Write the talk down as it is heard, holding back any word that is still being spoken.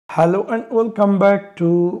Hello and welcome back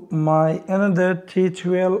to my another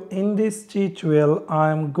tutorial. In this tutorial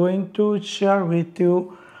I am going to share with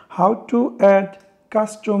you how to add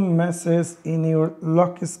custom messages in your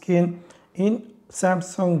lock screen in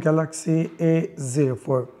Samsung Galaxy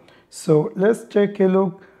A04. So let's take a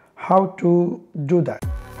look how to do that.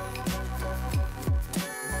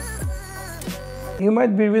 You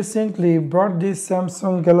might be recently bought this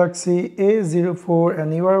Samsung Galaxy A04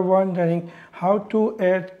 and you are wondering how to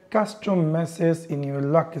add custom messages in your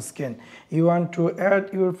lock screen. You want to add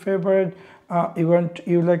your favorite,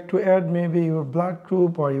 you like to add maybe your blood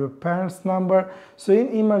group or your parents number. So in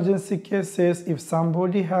emergency cases, if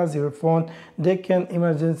somebody has your phone, they can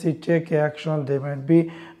emergency take action. They might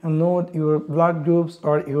be know your blood groups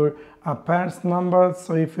or your parents number.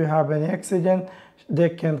 So if you have any accident, they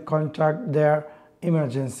can contact their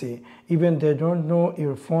emergency, even they don't know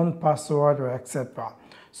your phone password or etc.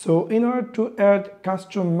 So in order to add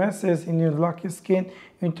custom message in your lock screen,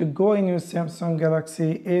 you need to go in your Samsung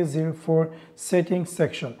Galaxy A04 settings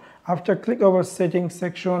section. After click over settings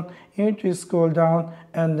section, you need to scroll down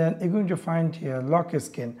and then you're going to find here lock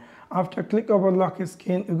screen. After click over lock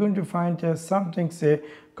screen, you're going to find here something say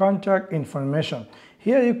contact information.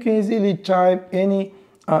 Here you can easily type any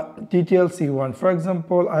details you want. For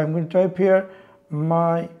example, I'm going to type here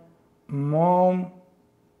my mom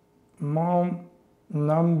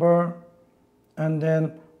number, and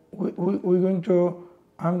then I'm going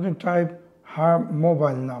to type her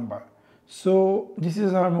mobile number. So this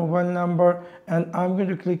is her mobile number and I'm going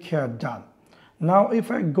to click here done. Now if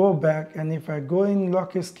I go back and if I go in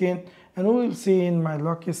lock screen, and we will see in my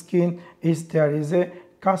lock screen is there is a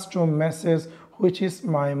custom message which is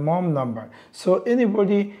my mom number. So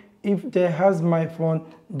anybody, if they has my phone,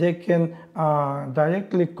 they can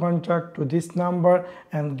directly contact to this number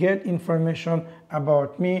and get information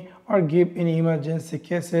about me or give any emergency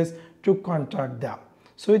cases to contact them.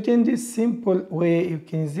 So in this simple way, you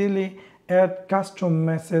can easily add custom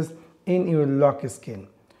messages in your lock screen.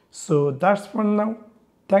 So that's for now.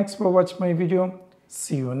 Thanks for watching my video.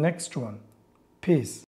 See you next one. Peace.